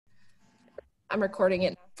I'm recording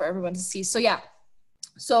it for everyone to see. So yeah,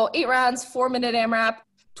 so 8 rounds, 4-minute AMRAP,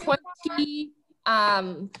 20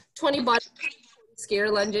 body scare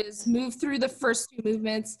lunges. Move through the first 2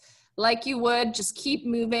 movements like you would. Just keep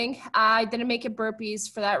moving. I didn't make it burpees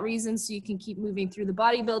for that reason, so you can keep moving through the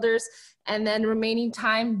bodybuilders. And then remaining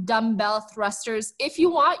time, dumbbell thrusters. If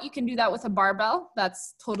you want, you can do that with a barbell.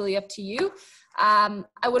 That's totally up to you. I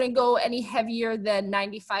wouldn't go any heavier than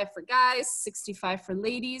 95 for guys, 65 for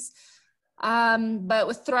ladies. But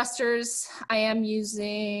with thrusters, I am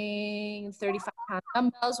using 35-pound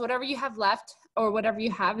dumbbells. Whatever you have left or whatever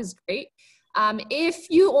you have is great. If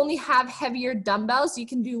you only have heavier dumbbells, you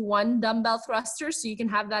can do 1 dumbbell thruster. So you can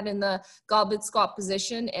have that in the goblet squat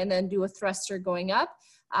position and then do a thruster going up,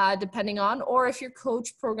 depending on, or if your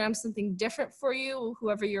coach programs something different for you,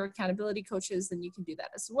 whoever your accountability coach is, then you can do that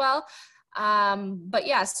as well. But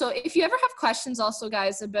yeah, so if you ever have questions also,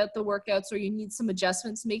 guys, about the workouts or you need some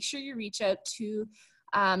adjustments, make sure you reach out to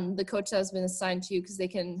the coach that has been assigned to you, because they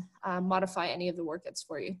can modify any of the workouts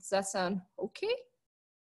for you. Does that sound okay?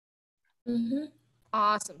 Mm-hmm.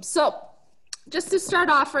 Awesome. So just to start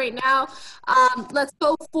off right now, let's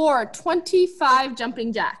go for 25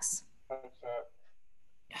 jumping jacks.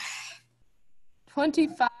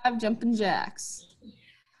 25 jumping jacks.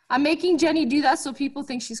 I'm making Jenny do that so people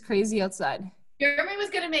think she's crazy outside. Jeremy was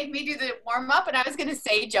going to make me do the warm-up, and I was going to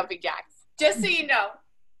say jumping jacks, just so you know.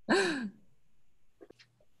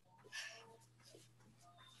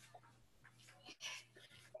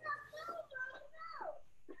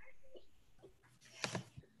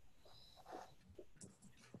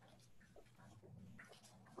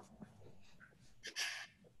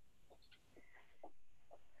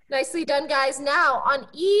 Nicely done, guys. Now on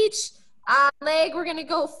each leg, we're gonna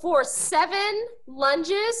go for 7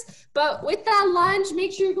 lunges, but with that lunge,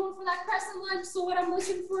 make sure you're going for that crescent lunge. So what I'm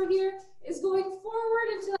looking for here is going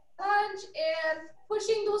forward into that lunge and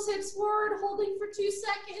pushing those hips forward, holding for 2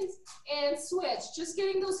 seconds, and switch. Just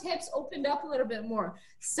getting those hips opened up a little bit more.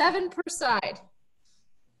 7 per side.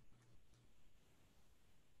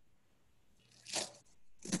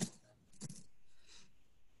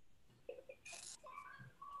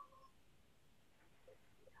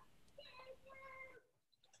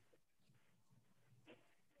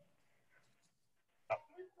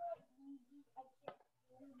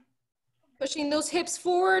 Pushing those hips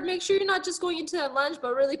forward. Make sure you're not just going into that lunge,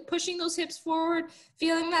 but really pushing those hips forward,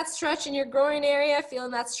 feeling that stretch in your groin area, feeling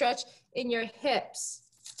that stretch in your hips.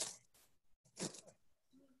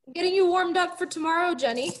 Getting you warmed up for tomorrow,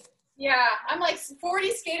 Jenny. Yeah, I'm like 40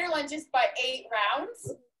 skater lunges by 8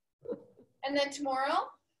 rounds. And then tomorrow?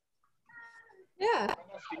 Yeah.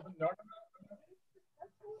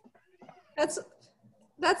 That's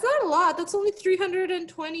not a lot. That's only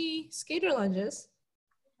 320 skater lunges.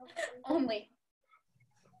 Only.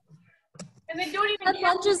 And they don't even and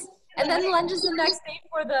lunges, and then lunges the next day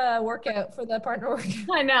for the workout, for the partner workout.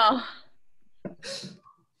 I know.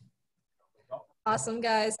 Awesome,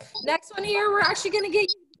 guys. Next one here, we're actually going to get you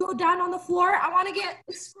to go down on the floor. I want to get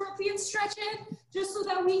the scorpion stretch in just so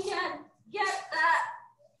that we can get that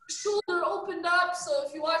shoulder opened up. So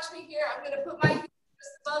if you watch me here, I'm going to put my heel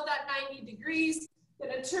just above that 90 degrees.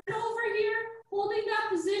 Going to turn over here, holding that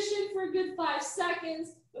position for a good 5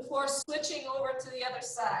 seconds before switching over to the other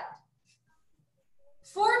side.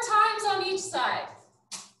 4 times on each side.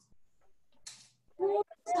 4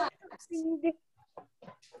 times.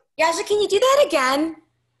 Yasha, can you do that again?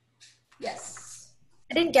 Yes.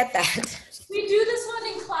 I didn't get that. We do this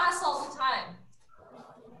one in class all the time.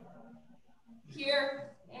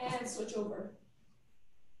 Here, and switch over.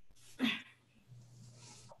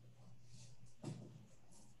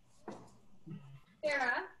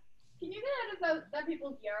 Sarah, can you get out of that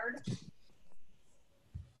people's yard?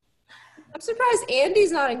 I'm surprised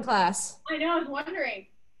Andy's not in class. I know, I was wondering.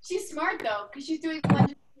 She's smart though, because she's doing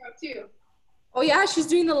lunges tomorrow too. Oh yeah, she's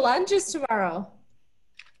doing the lunges tomorrow.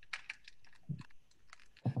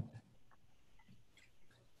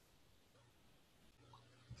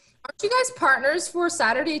 Aren't you guys partners for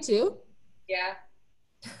Saturday too? Yeah.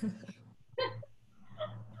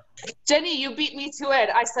 Jenny, you beat me to it.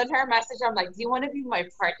 I sent her a message. I'm like, do you want to be my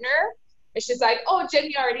partner? And she's like, oh,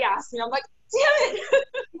 Jenny already asked me. I'm like, damn it.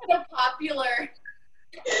 So popular.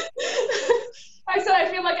 I said,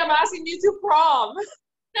 I feel like I'm asking you to prom.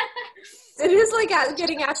 It is like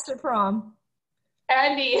getting asked to prom.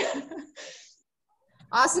 Andy.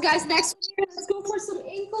 Awesome, guys. Next one here, let's go for some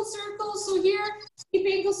ankle circles. So here, keep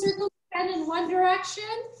ankle circles 10 in one direction,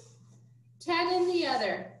 10 in the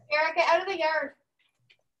other. Eric, get out of the yard.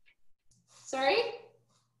 Sorry?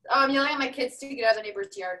 I'm yelling at my kids to get out of the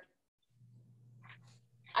neighbor's yard.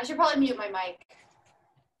 I should probably mute my mic.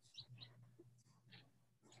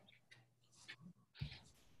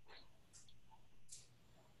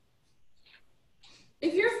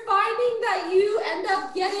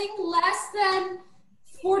 getting less than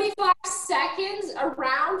 45 seconds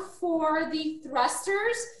around for the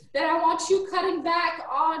thrusters, then I want you cutting back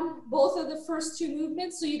on both of the first two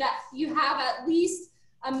movements so that you have at least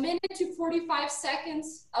a minute to 45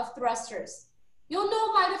 seconds of thrusters. You'll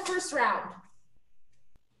know by the first round.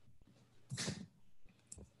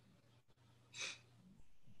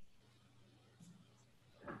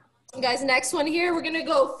 Guys, next one here, we're gonna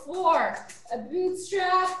go for a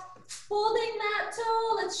bootstrap, holding that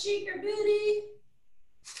toe. Let's shake your booty,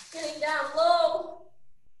 getting down low,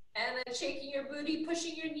 and then shaking your booty,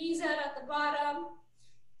 pushing your knees out at the bottom.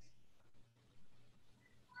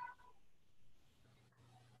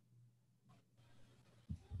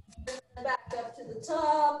 Back up to the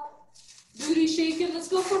top, booty shaking. Let's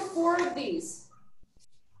go for 4 of these.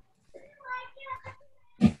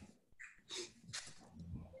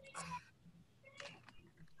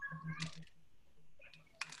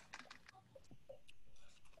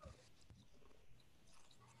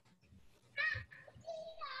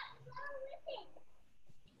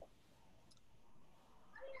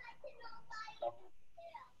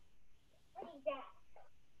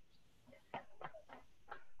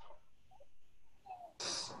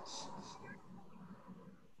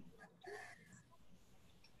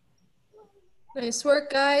 Nice work,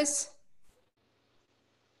 guys.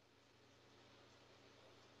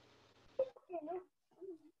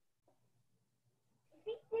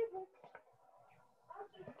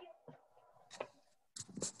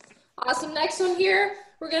 Awesome. Next one here,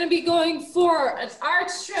 we're going to be going for an arch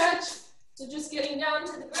stretch. So just getting down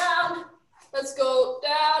to the ground. Let's go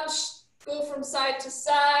down, go from side to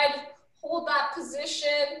side, hold that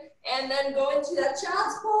position, and then go into that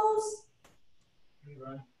child's pose.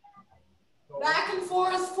 Back and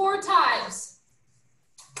forth 4 times.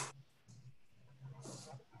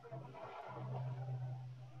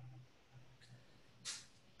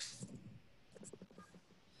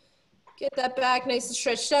 Get that back nice and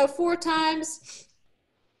stretched out 4 times.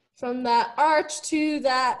 From that arch to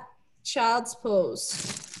that child's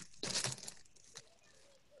pose.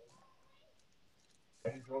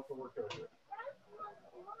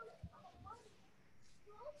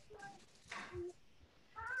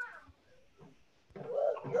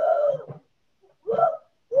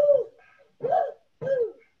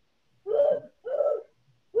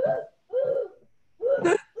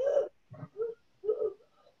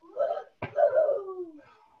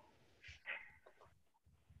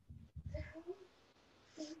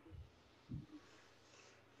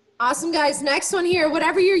 Awesome, guys. Next one here,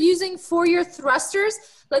 whatever you're using for your thrusters,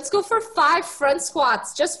 let's go for 5 front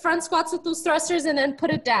squats. Just front squats with those thrusters and then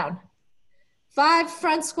put it down. 5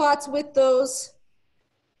 front squats with those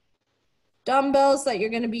dumbbells that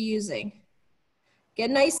you're going to be using.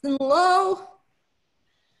 Get nice and low.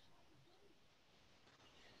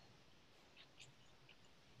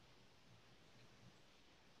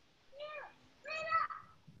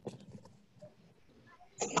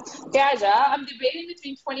 Jadzia, I'm debating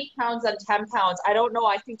between 20 pounds and 10 pounds. I don't know.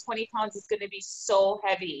 I think 20 pounds is going to be so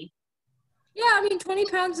heavy. Yeah, I mean, 20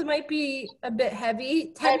 pounds, it might be a bit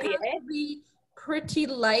heavy. 10 pounds would be pretty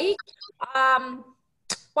light.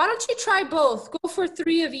 Why don't you try both? Go for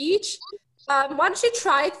 3 of each. Why don't you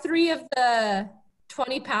try 3 of the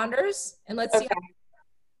 20 pounders and let's see.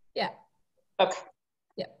 Yeah. Okay.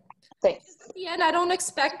 Yeah. Thanks. At the end, I don't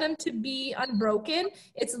expect them to be unbroken.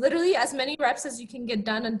 It's literally as many reps as you can get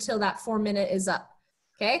done until that 4-minute is up.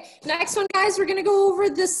 Okay. Next one, guys, we're going to go over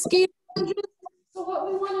the skater lunges. So what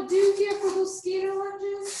we want to do here for those skater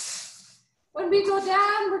lunges, when we go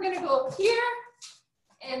down, we're going to go here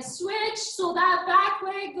and switch. So that back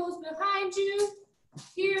leg goes behind you,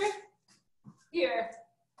 here, here.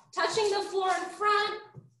 Touching the floor in front,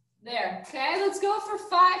 there. Okay, let's go for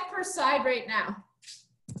 5 per side right now.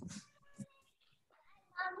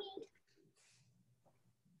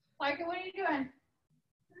 Micah, what are you doing?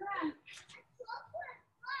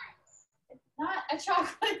 It's not a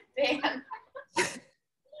chocolate van.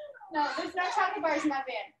 No, there's no chocolate bars in that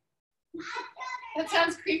van. That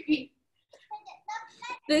sounds creepy.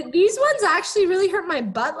 These ones actually really hurt my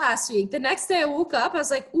butt last week. The next day I woke up, I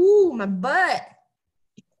was like, ooh, my butt.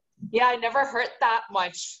 Yeah, I never hurt that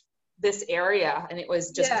much this area, and it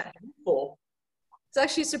was just painful. It's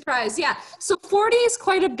actually a surprise. Yeah, so 40 is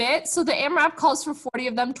quite a bit. So the AMRAP calls for 40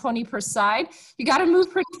 of them, 20 per side. You got to move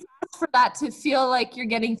pretty fast for that to feel like you're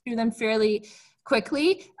getting through them fairly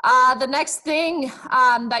quickly. The next thing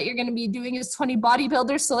that you're going to be doing is 20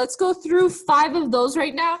 bodybuilders. So let's go through 5 of those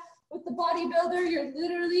right now. With the bodybuilder, you're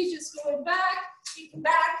literally just going back, kicking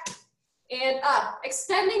back, and up.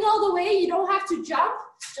 Extending all the way. You don't have to jump.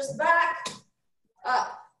 Just back,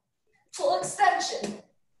 up. Full extension.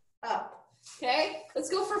 up. Okay, let's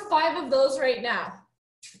go for 5 of those right now.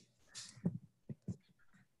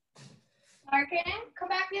 Markin, come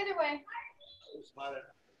back the other way.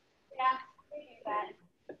 Yeah, we do that.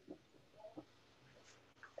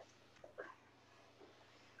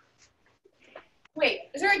 Wait,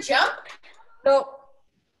 is there a jump? No.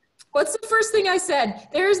 What's the first thing I said?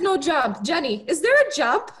 There is no jump. Jenny, is there a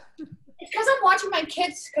jump? It's because I'm watching my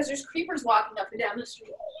kids because there's creepers walking up and down the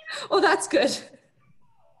street. Oh, that's good.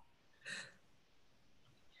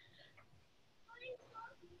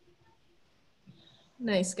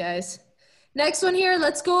 Nice, guys. Next one here,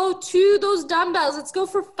 let's go to those dumbbells. Let's go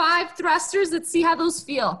for 5 thrusters. Let's see how those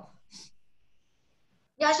feel.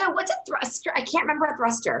 Yasha, what's a thruster? I can't remember a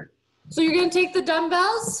thruster. So you're gonna take the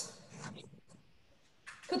dumbbells,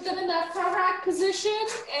 put them in that front rack position,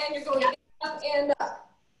 and you're going up and up,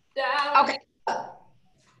 down. Okay. Up.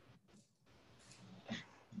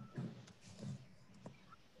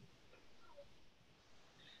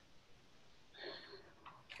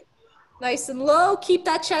 Nice and low. Keep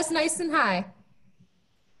that chest nice and high.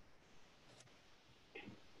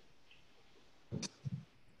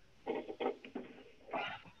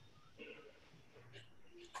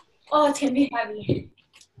 Oh, it's gonna be heavy.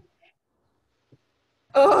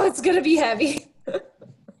 Oh, it's gonna be heavy.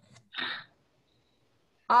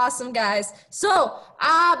 Awesome, guys. So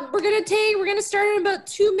we're gonna start in about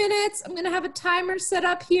 2 minutes. I'm gonna have a timer set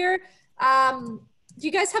up here. Do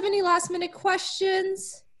you guys have any last minute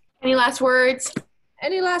questions? Any last words?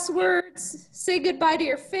 Any last words? Say goodbye to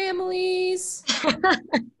your families.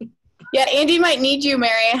 Yeah, Andy might need you,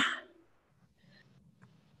 Mary.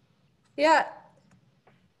 Yeah.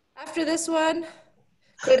 After this one.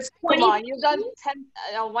 Come on, you've done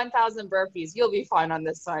 1,000 burpees. You'll be fine on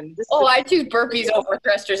this one. I choose burpees over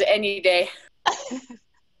thrusters any day.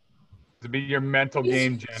 To be your mental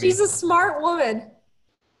game, Jenny. She's a smart woman.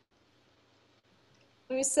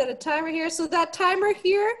 Let me set a timer here. So that timer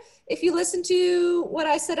here, if you listen to what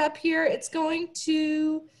I set up here, it's going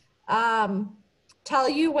to tell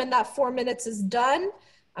you when that 4 minutes is done.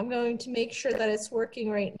 I'm going to make sure that it's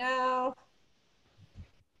working right now.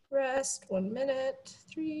 Rest, 1 minute,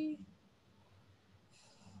 3.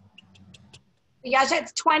 Yasha,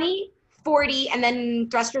 it's 20, 40, and then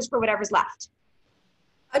thrusters for whatever's left.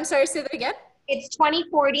 I'm sorry, say that again. It's 20,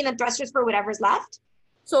 40, and then thrusters for whatever's left.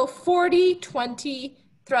 So 40, 20,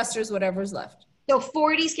 thrusters, whatever's left. So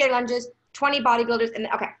 40 scare lunges, 20 bodybuilders, and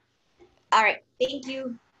okay. All right, thank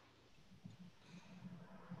you.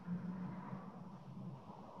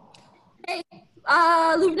 Hey,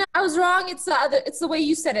 Lubna, I was wrong. It's the way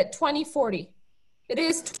you said it, 20, 40. It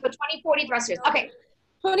is So 20, 40 thrusters. Okay.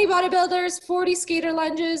 20 bodybuilders, 40 skater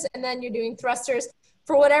lunges, and then you're doing thrusters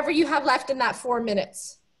for whatever you have left in that 4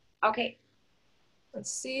 minutes. Okay.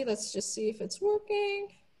 Let's see. Let's just see if it's working.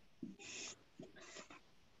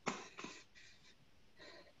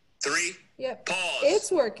 3. Yep. Pause.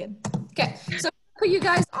 It's working. Okay. So I'll put you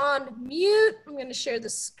guys on mute. I'm going to share the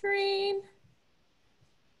screen.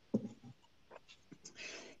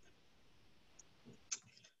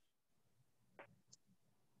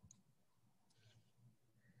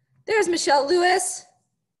 There's Michelle Lewis.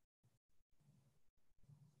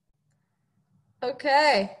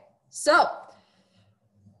 Okay. So,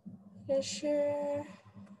 share.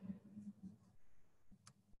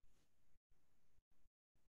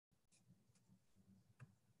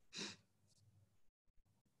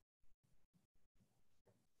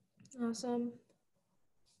 Awesome.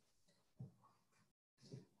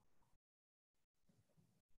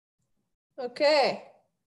 Okay.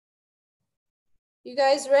 You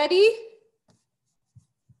guys ready?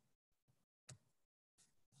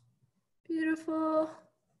 Beautiful.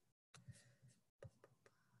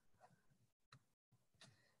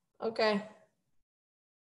 Okay.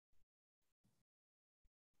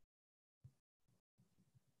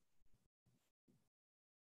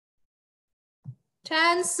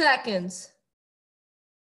 Ten seconds.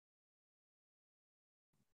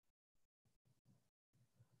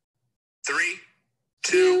 3,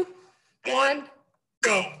 2, 1,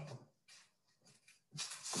 go.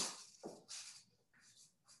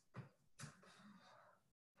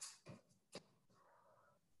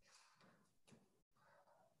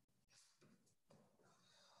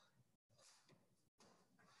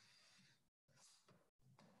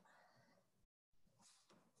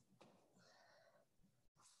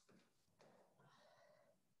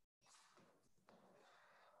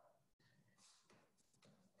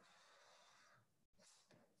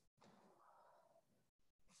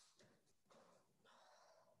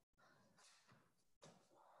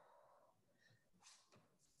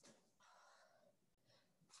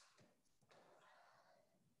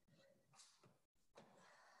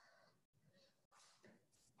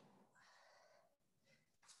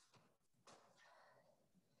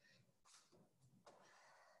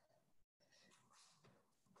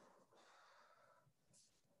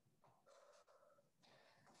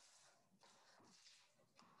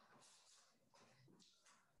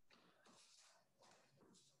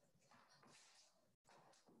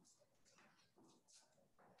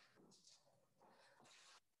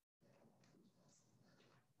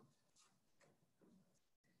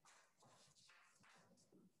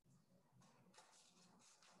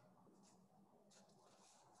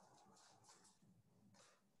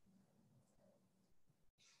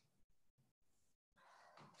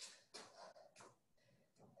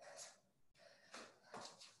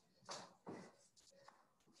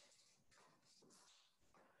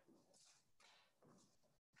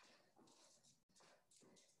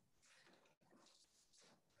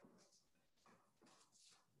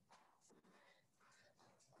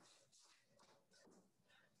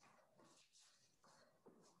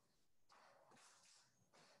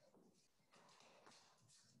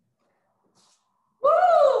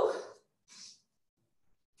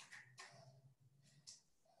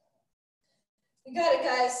 You got it,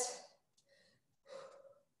 guys.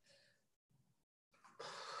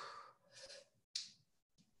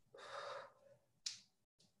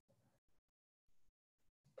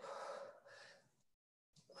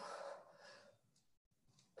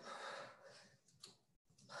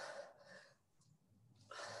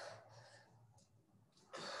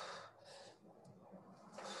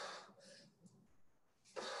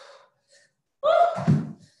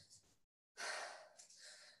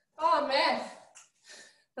 Oh man,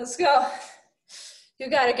 let's go. You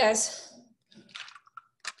got it, guys.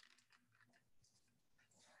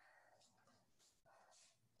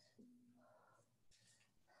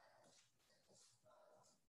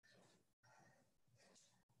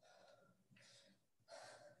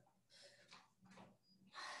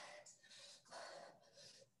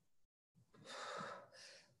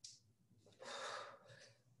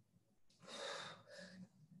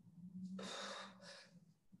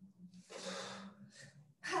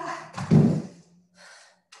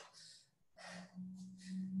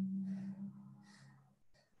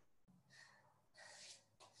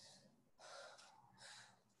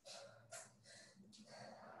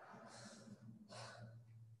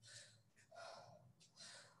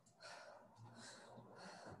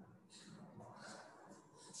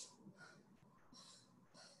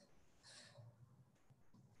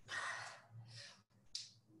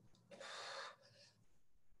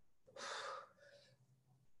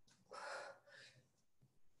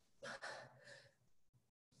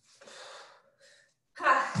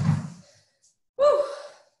 Woo.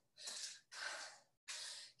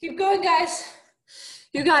 Keep going, guys.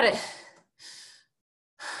 You got it.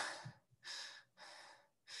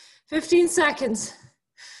 15 seconds.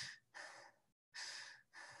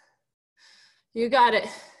 You got it.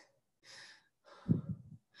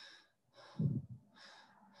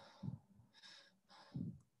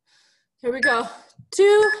 Here we go.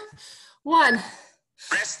 2, 1.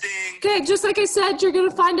 Resting. Okay, just like I said, you're gonna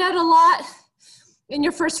find out a lot in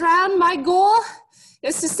your first round. My goal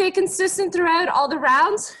is to stay consistent throughout all the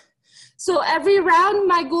rounds. So every round,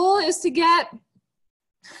 my goal is to get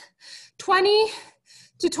 20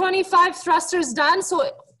 to 25 thrusters done. So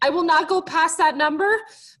I will not go past that number,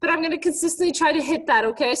 but I'm gonna consistently try to hit that,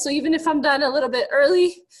 okay? So even if I'm done a little bit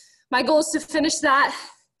early, my goal is to finish that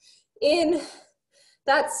in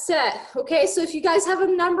that set, okay? So if you guys have a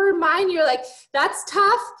number in mind, you're like, that's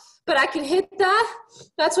tough, but I can hit that.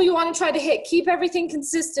 That's what you wanna try to hit. Keep everything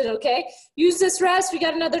consistent, okay? Use this rest, we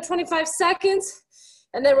got another 25 seconds,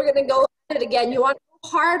 and then we're gonna go at it again. You wanna go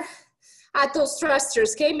hard at those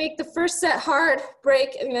thrusters, okay? Make the first set hard,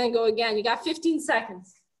 break, and then go again. You got 15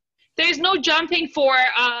 seconds. There's no jumping for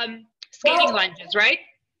skating lunges, right?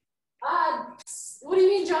 What do you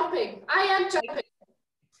mean jumping? I am jumping.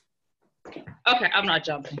 Okay, I'm not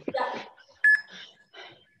jumping. Yeah.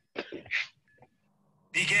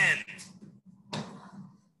 Begin.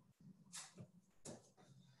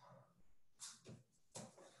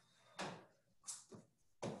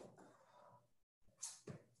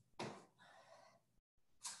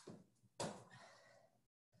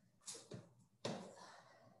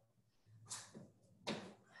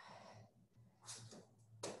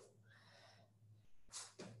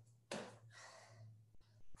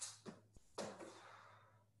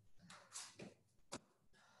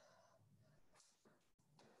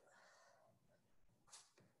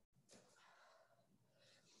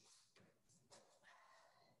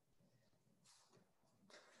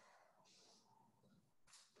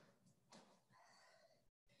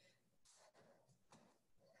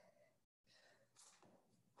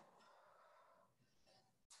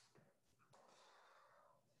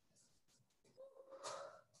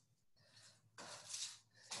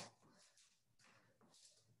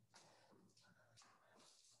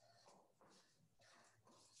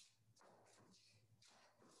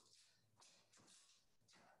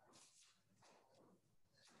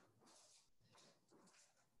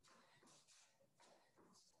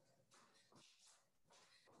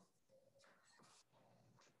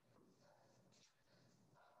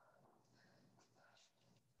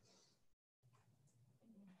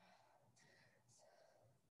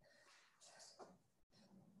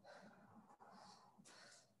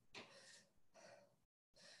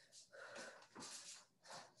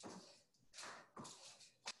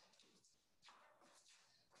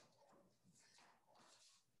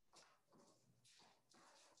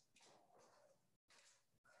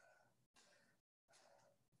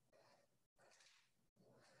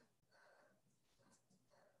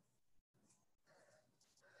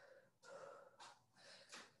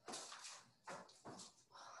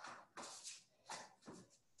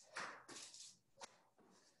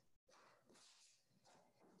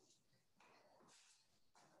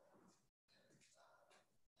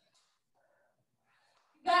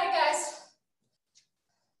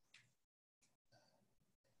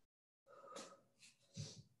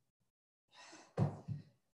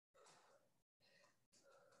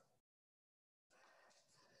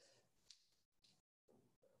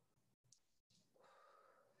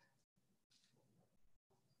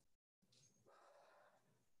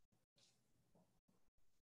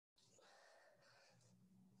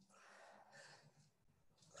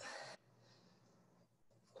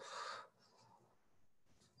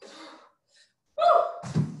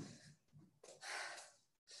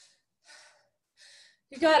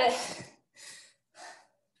 got it.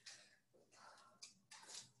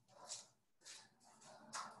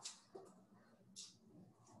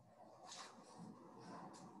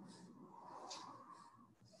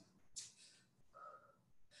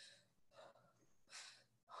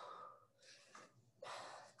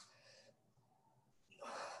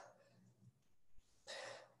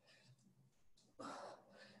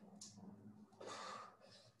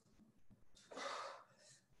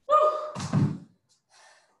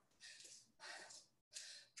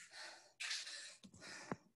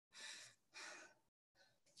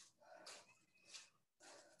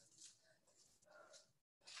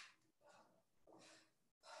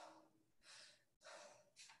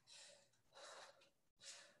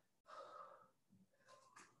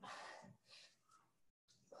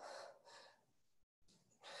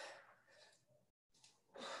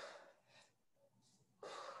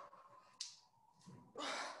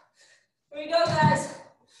 Here we go, guys.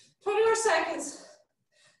 20 more seconds.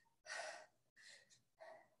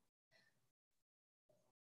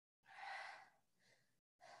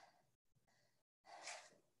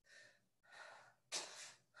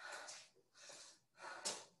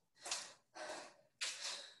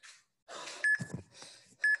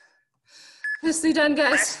 Nicely done,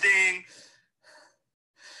 guys. Resting.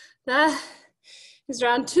 That is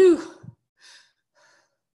round 2.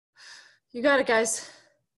 You got it, guys.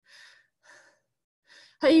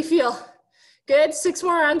 How you feel? Good, 6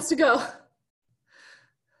 more rounds to go.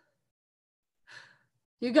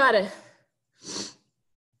 You got it.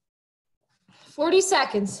 40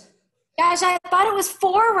 seconds. Gosh, I thought it was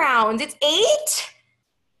 4 rounds. It's 8?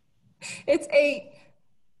 It's 8.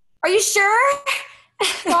 Are you sure?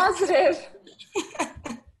 Positive.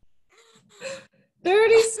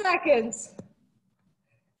 30 seconds.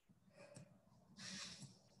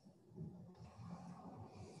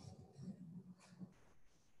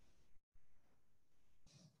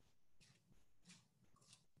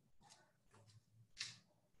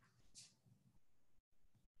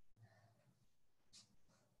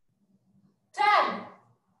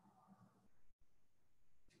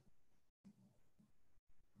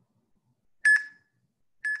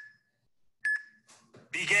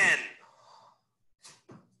 Begin.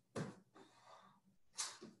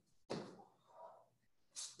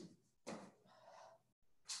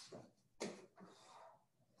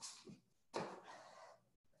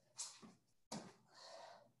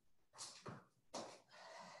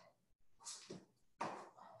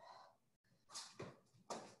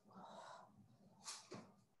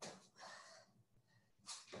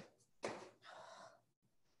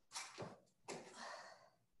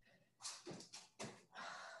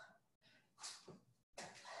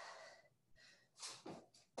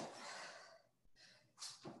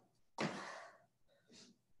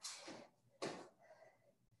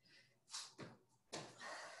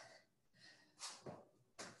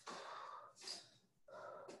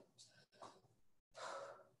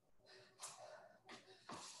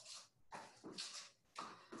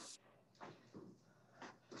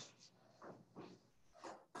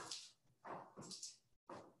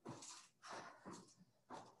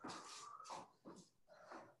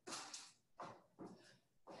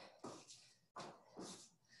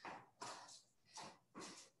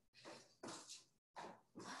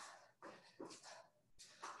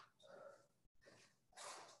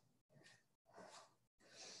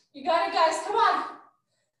 You got it, guys. Come on.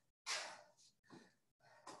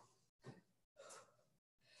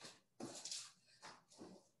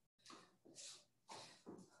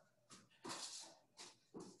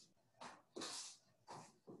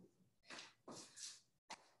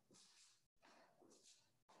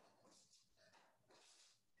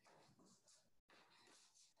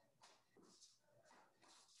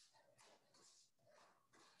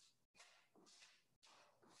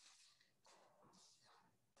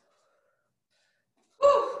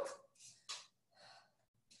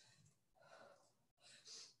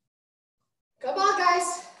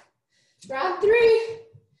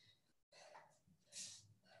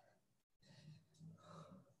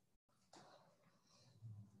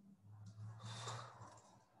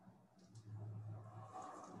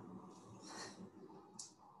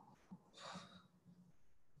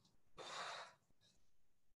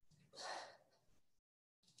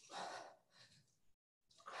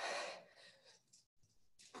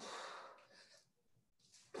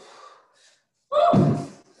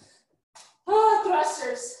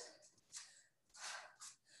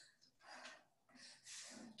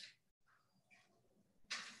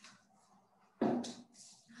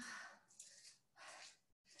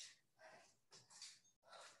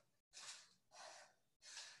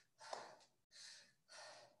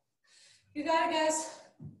 You got it, guys.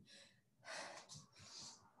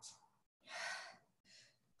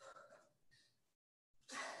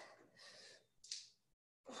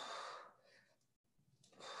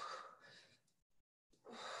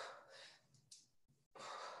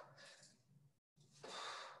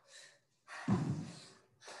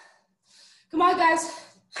 Come on, guys.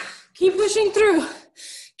 Keep pushing through.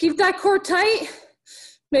 Keep that core tight.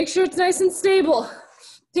 Make sure it's nice and stable.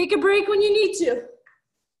 Take a break when you need to.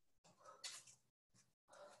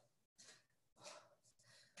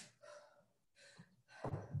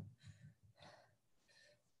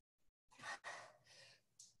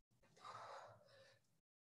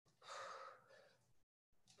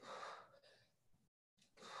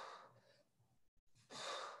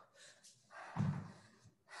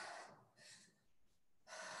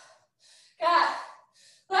 Got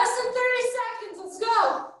less than 30 seconds. Let's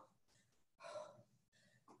go.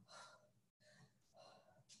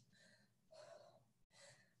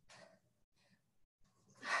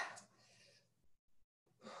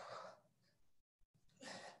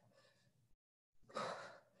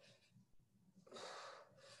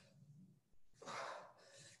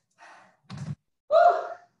 Woo.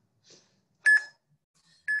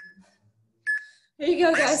 There you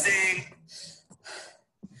go, guys. Resting.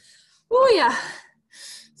 Oh yeah,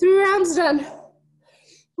 3 rounds done.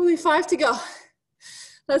 Only 5 to go.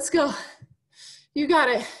 Let's go. You got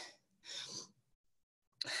it.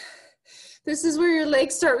 This is where your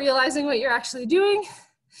legs start realizing what you're actually doing,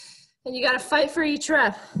 and you gotta fight for each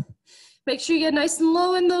rep. Make sure you get nice and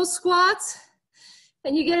low in those squats,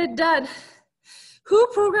 and you get it done. Who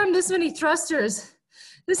programmed this many thrusters?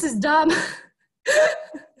 This is dumb.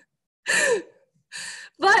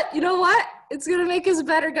 But you know what? It's gonna make us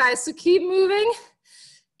better, guys. So keep moving,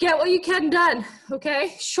 get what you can done,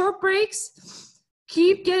 okay? Short breaks,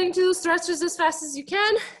 keep getting to those thrusters as fast as you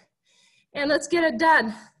can, and let's get it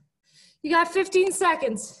done. You got 15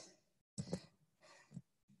 seconds.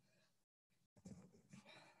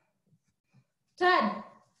 Ten.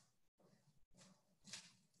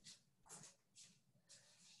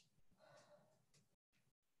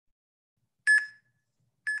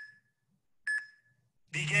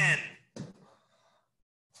 Begin.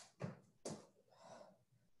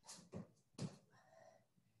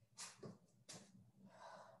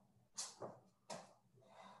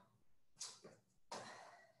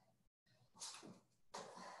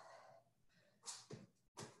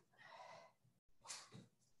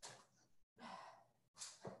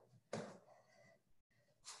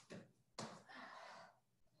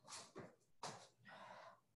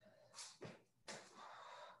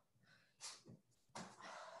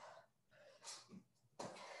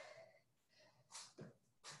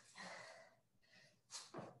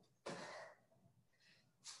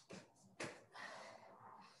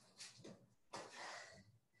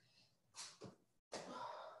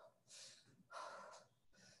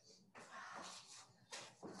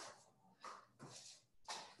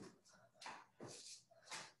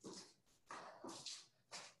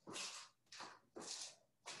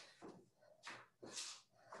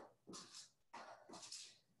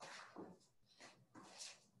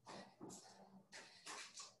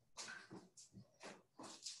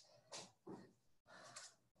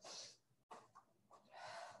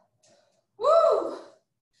 Woo!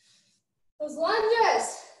 Those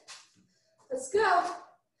lunges. Let's go.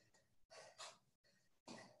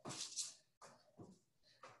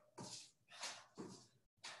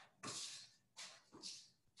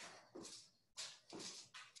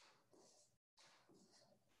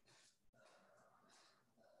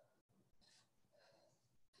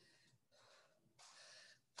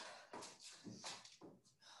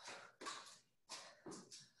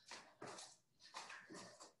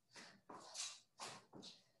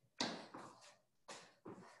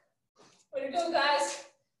 Way to go, guys.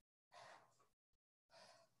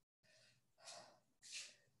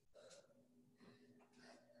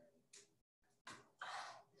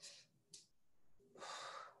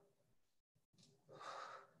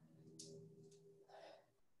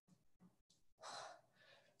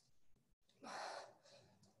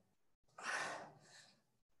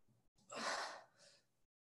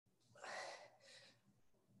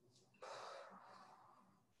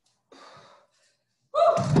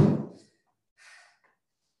 Woo!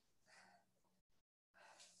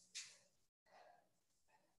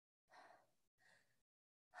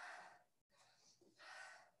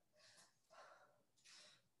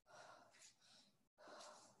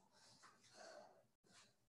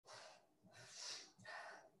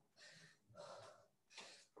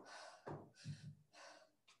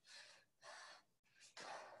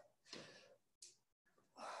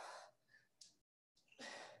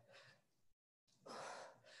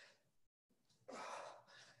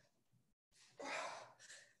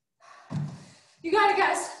 You got it,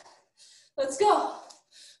 guys. Let's go.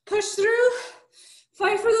 Push through.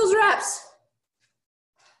 Fight for those reps.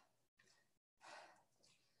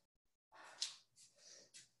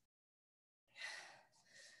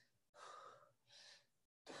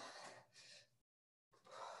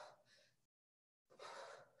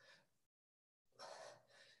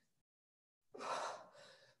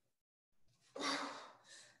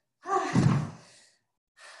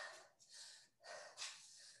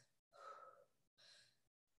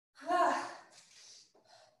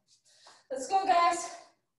 Let's go, guys.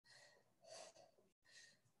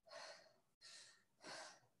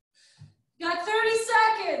 You got 30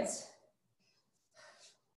 seconds.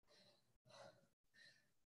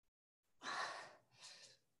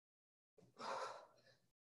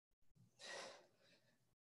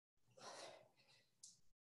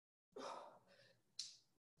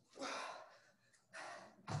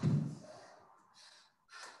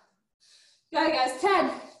 You got it, guys.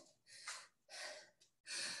 10.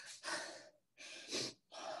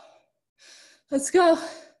 Let's go.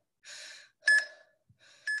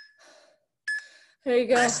 There you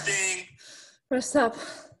go. Resting. Rest up.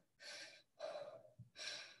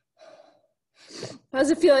 How's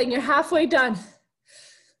it feeling? You're halfway done.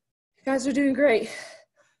 You guys are doing great.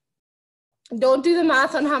 Don't do the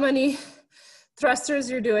math on how many thrusters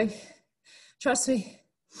you're doing. Trust me.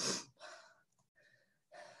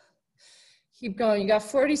 Keep going. You got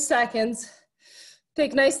 40 seconds.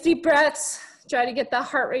 Take nice deep breaths. Try to get that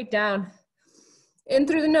heart rate down. In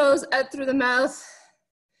through the nose, out through the mouth.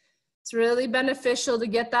 It's really beneficial to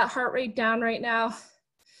get that heart rate down right now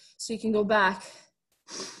so you can go back.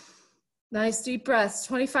 Nice deep breaths,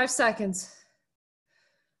 25 seconds.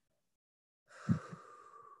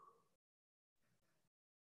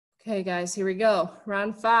 Okay, guys, here we go.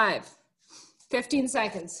 Round 5, 15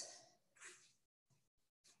 seconds.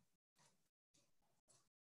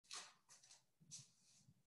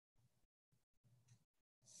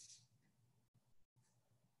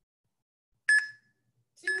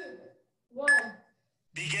 Two, 1.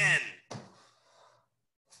 Begin.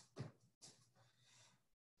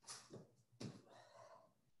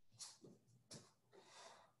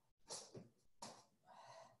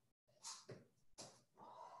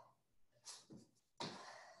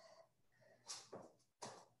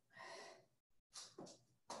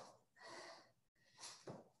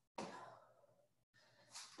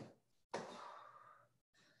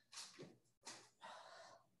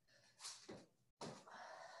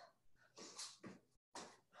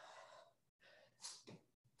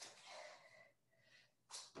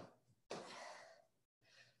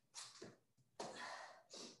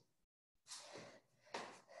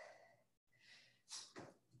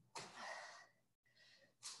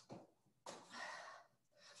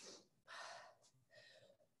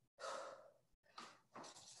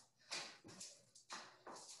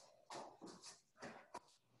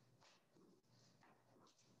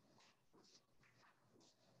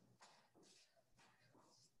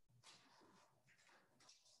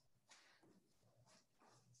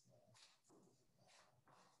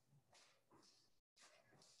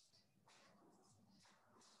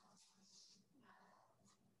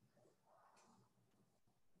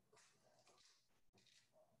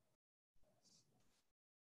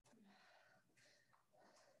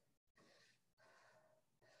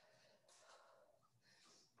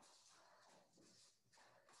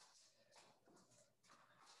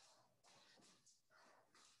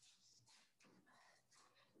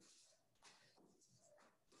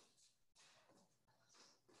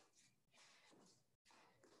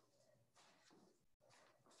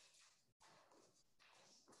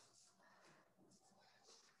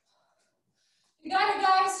 You got it,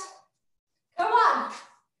 guys. Come on.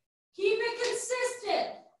 Keep it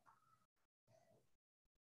consistent.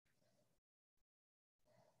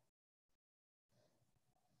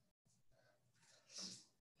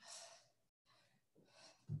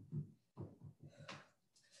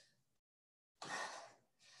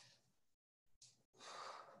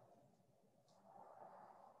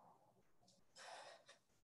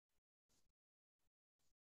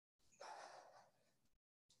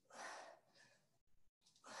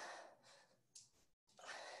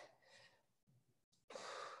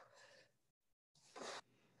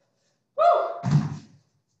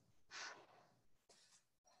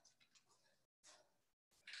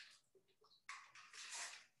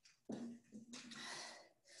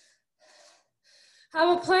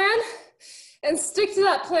 Have a plan and stick to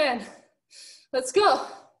that plan. Let's go.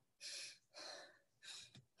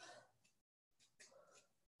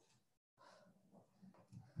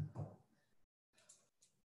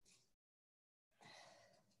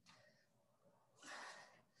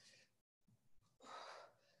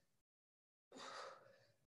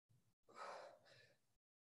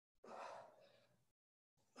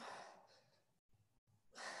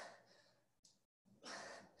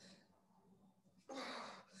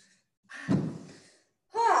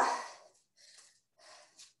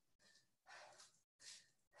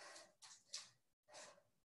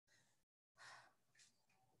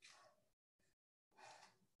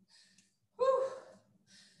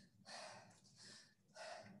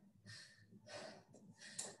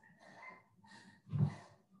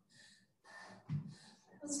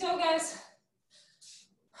 guys.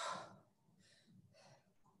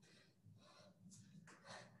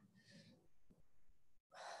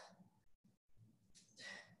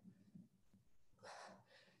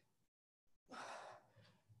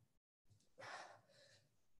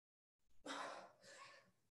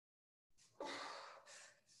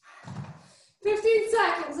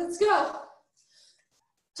 Seconds, let's go.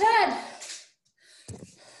 10.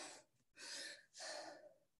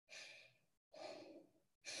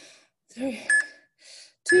 3,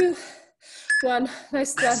 2, 1.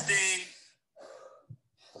 Nice done.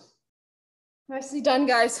 Nicely done,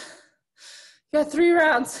 guys. You got 3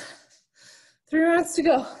 rounds. 3 rounds to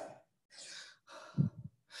go.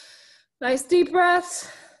 Nice deep breaths.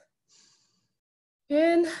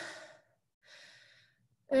 In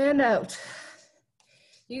and out.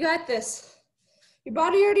 You got this. Your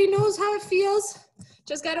body already knows how it feels.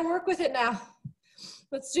 Just got to work with it now.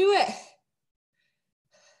 Let's do it.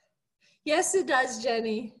 Yes, it does,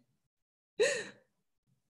 Jenny.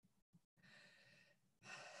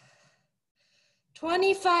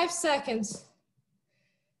 25 seconds.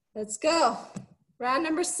 Let's go. Round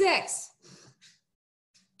number 6.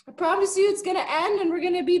 I promise you it's gonna end and we're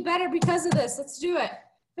gonna be better because of this. Let's do it.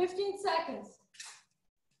 15 seconds.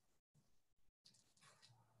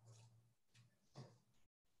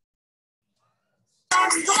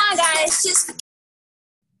 Come on, guys. Just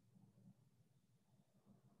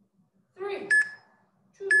 3,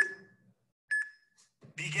 2.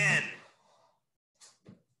 begin.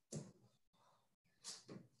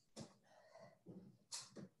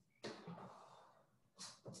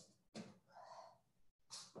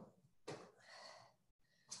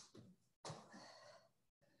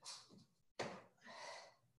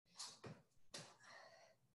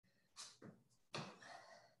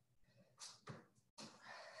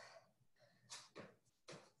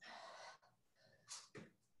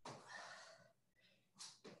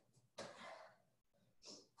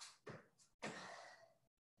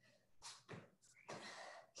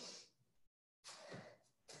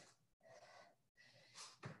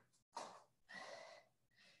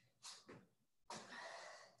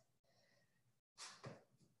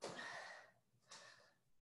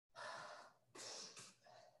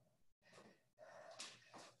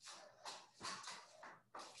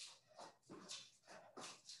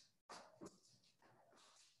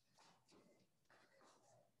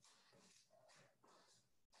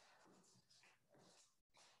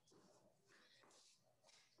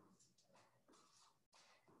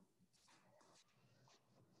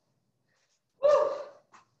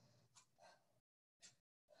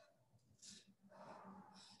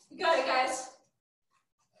 You got it, guys.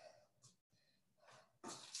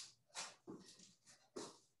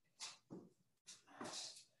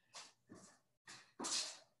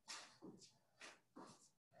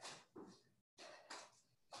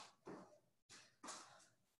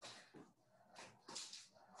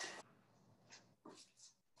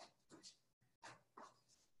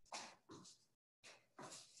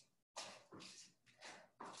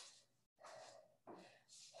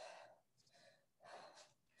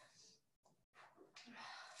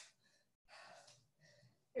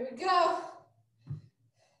 Here we go.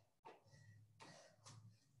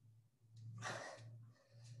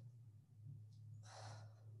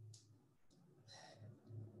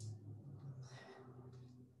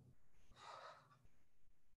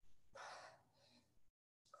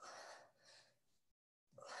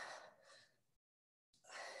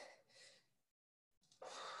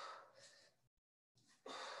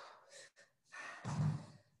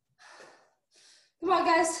 Come on,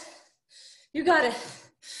 guys. You got it.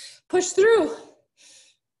 Push through.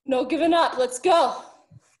 No giving up. Let's go.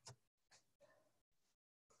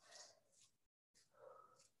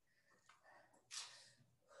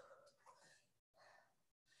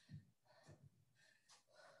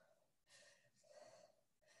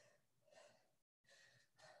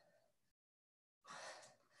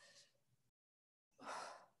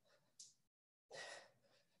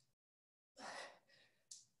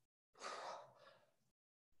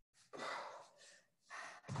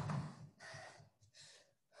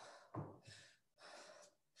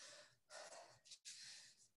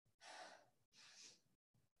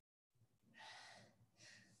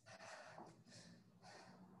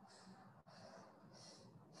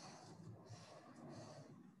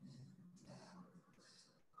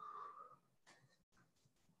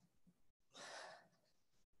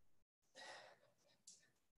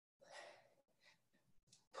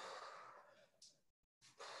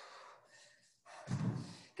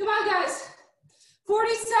 Come on, guys.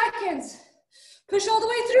 40 seconds. Push all the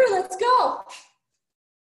way through. Let's go.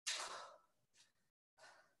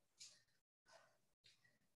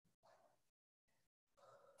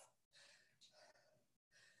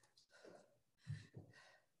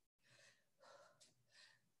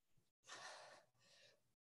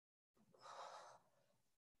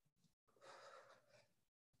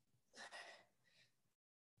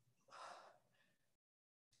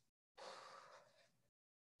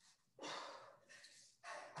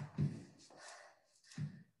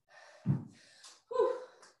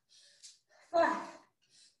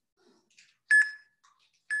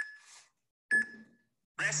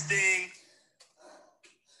 Testing.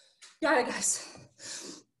 Got it, guys.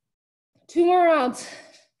 2 more rounds.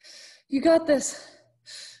 You got this.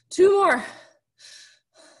 2 more.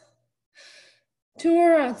 2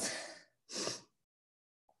 more rounds.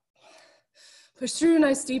 Push through,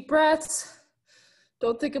 nice deep breaths.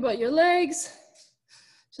 Don't think about your legs.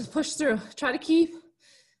 Just push through. Try to keep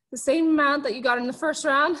the same amount that you got in the first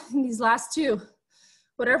round in these last 2.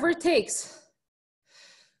 Whatever it takes.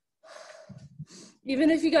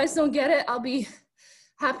 Even if you guys don't get it, I'll be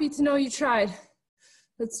happy to know you tried.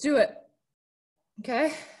 Let's do it.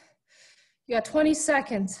 Okay? You got 20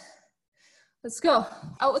 seconds. Let's go.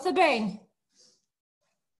 Out with a bang.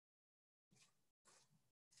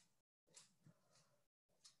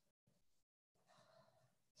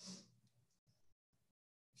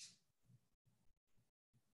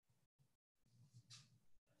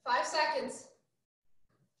 Five seconds.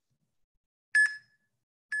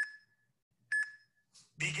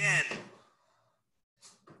 Begin.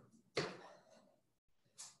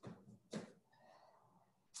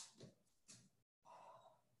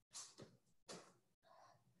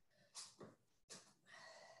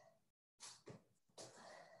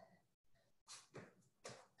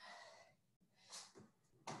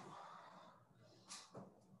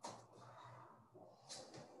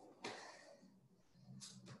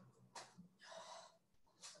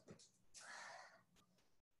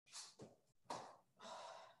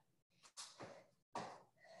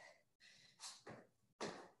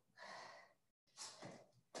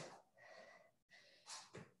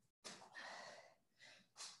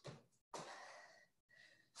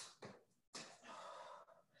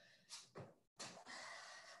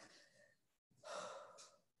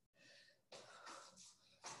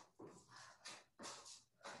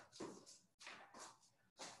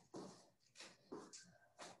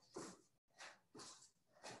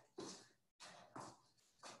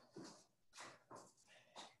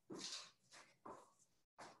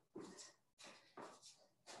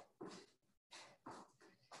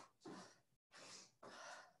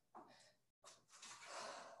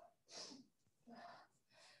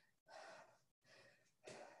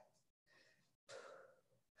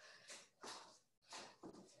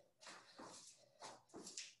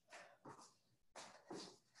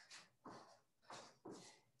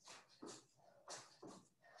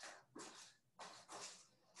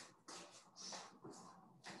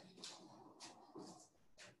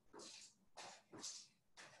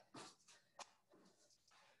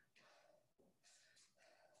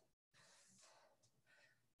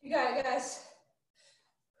 You got it, guys.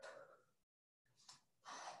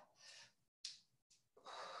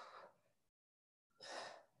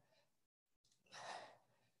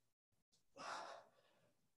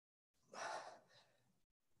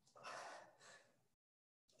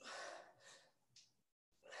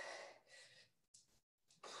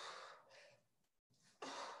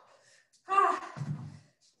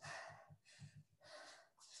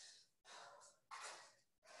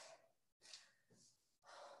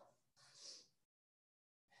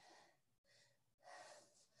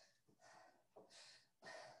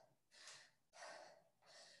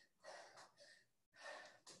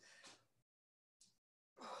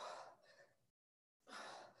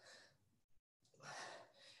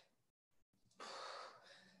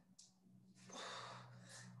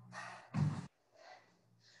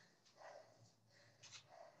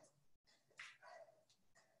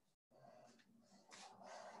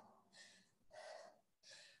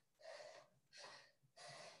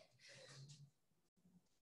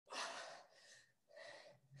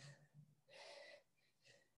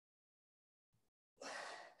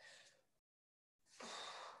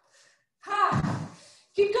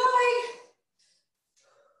 Keep going.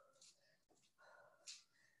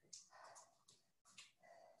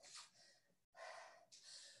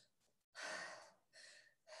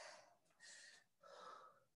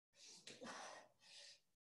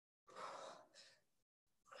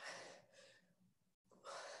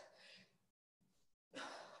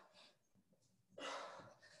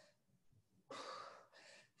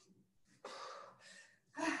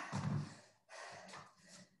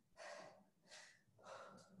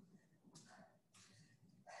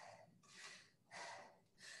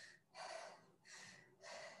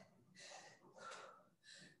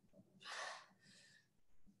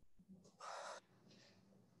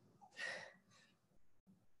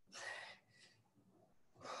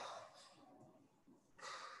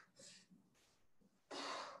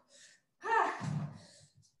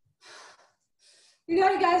 You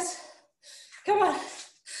got it, guys. Come on.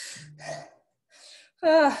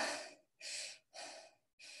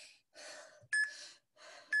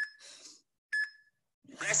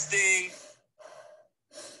 Resting.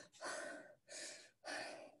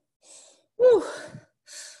 Woo.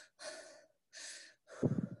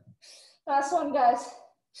 Last one, guys.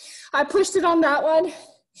 I pushed it on that one.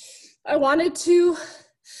 I wanted to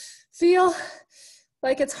feel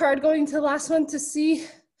like it's hard going to the last one to see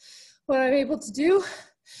what I'm able to do.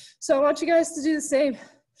 So I want you guys to do the same.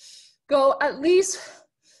 Go at least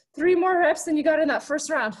 3 more reps than you got in that first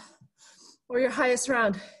round or your highest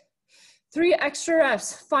round. 3 extra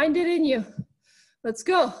reps. Find it in you. Let's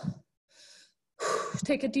go.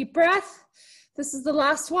 Take a deep breath. This is the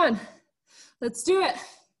last one. Let's do it.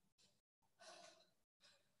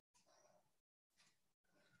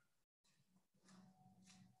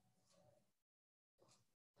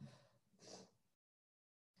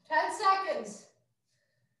 Seconds.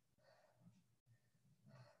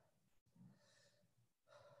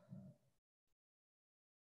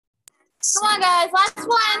 Come on, guys. Last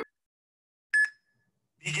one.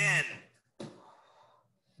 Begin.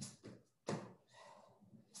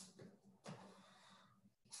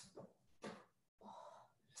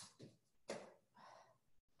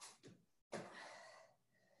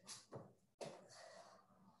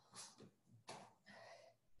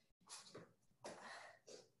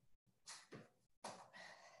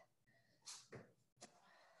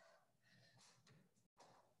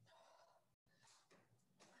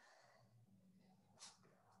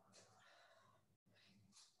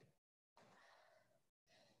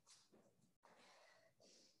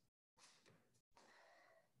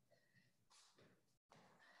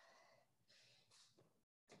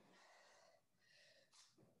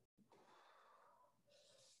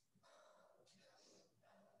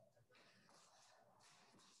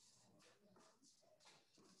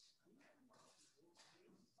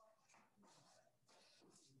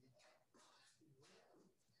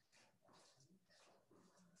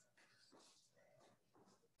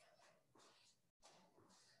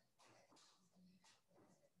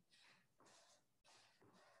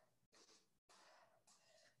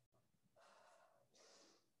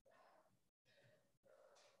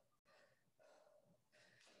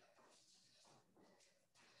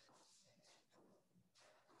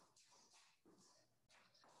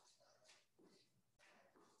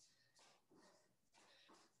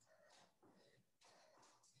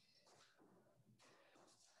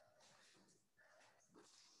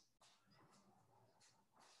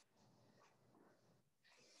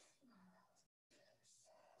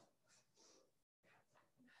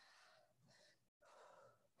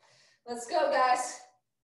 Let's go, guys.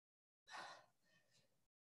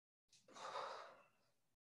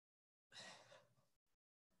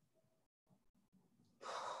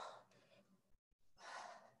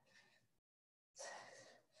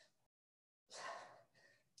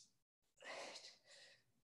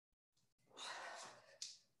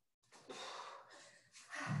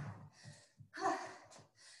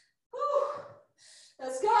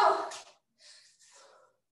 Let's go.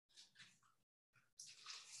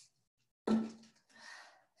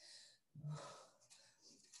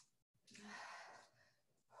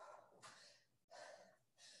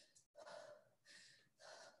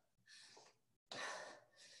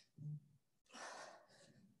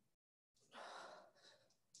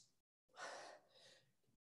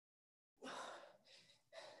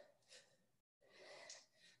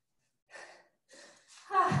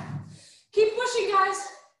 Keep pushing, guys.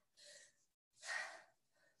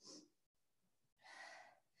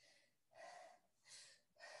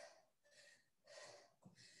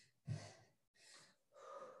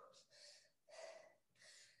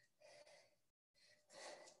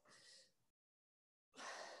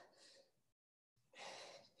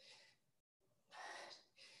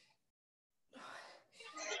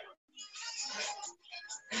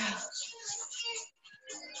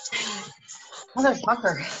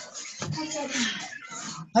 Motherfucker.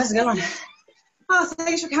 That's a good one. Oh,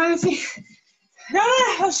 thanks for coming with me. No.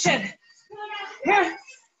 Oh, shit. Here,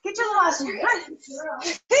 get to the last one.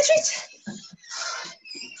 Hey, treats.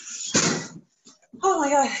 Oh, my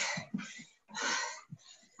God.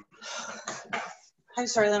 I'm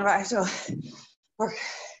sorry, Lynn, but I have to go work.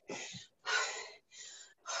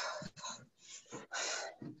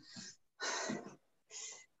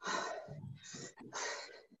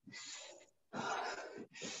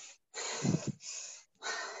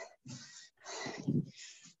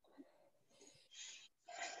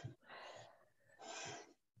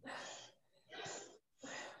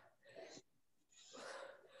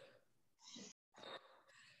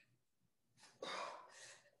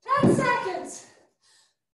 Seconds.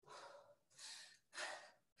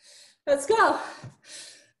 Let's go.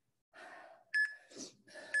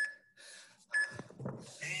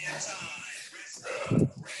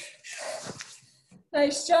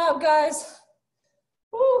 Nice job, guys.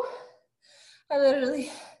 Woo. I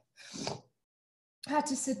literally had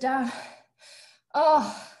to sit down.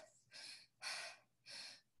 Oh.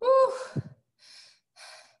 Woo.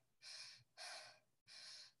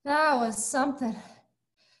 That was something.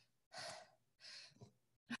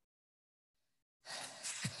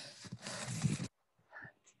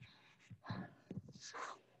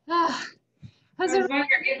 Ah. I was wondering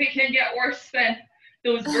if it can get worse than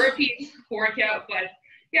those burpees workout, but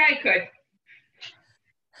yeah, I could.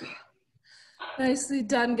 Nicely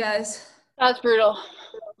done, guys. That's brutal.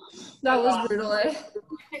 That was brutal, eh?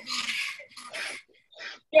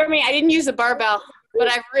 Jeremy, I didn't use the barbell,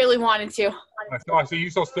 but I really wanted to. So you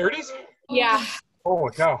use those 30s? Yeah.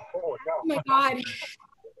 Holy cow. Oh my God.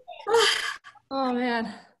 Oh,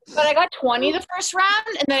 man. But I got 20 the first round,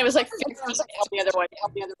 and then it was like 50 the other one.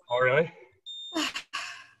 Oh, really?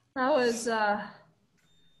 That was,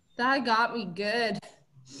 that got me good.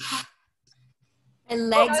 My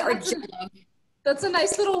legs are That's a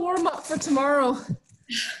nice little warm-up for tomorrow.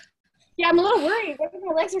 Yeah, I'm a little worried. What if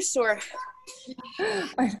my legs are sore?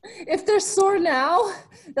 If they're sore now,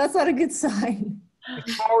 that's not a good sign.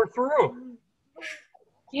 Just power through.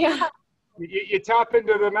 Yeah. You tap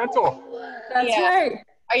into the mental. That's right.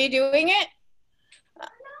 Are you doing it?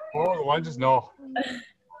 Oh, the lunges, no.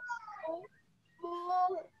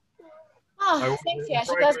 Oh, thanks, yeah.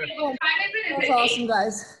 She does be good. That's awesome,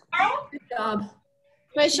 guys. Good job.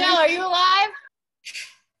 Michelle, are you alive?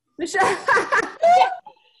 Michelle.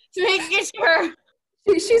 To make sure.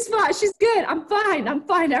 She's fine. She's good. I'm fine. I'm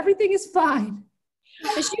fine. Everything is fine.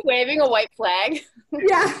 Is she waving a white flag?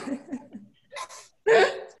 Yeah.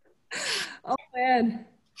 Oh, man.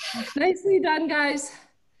 Nicely done, guys.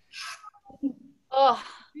 Oh.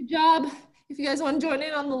 Good job. If you guys want to join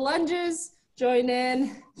in on the lunges, join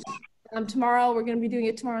in. Tomorrow, we're going to be doing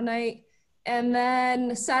it tomorrow night. And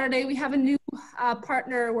then Saturday, we have a new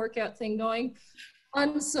partner workout thing going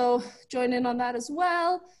on. So join in on that as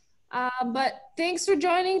well. But thanks for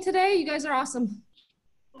joining today. You guys are awesome.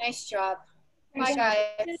 Nice job. Bye, guys.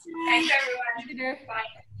 Thanks, everyone. Later. Bye.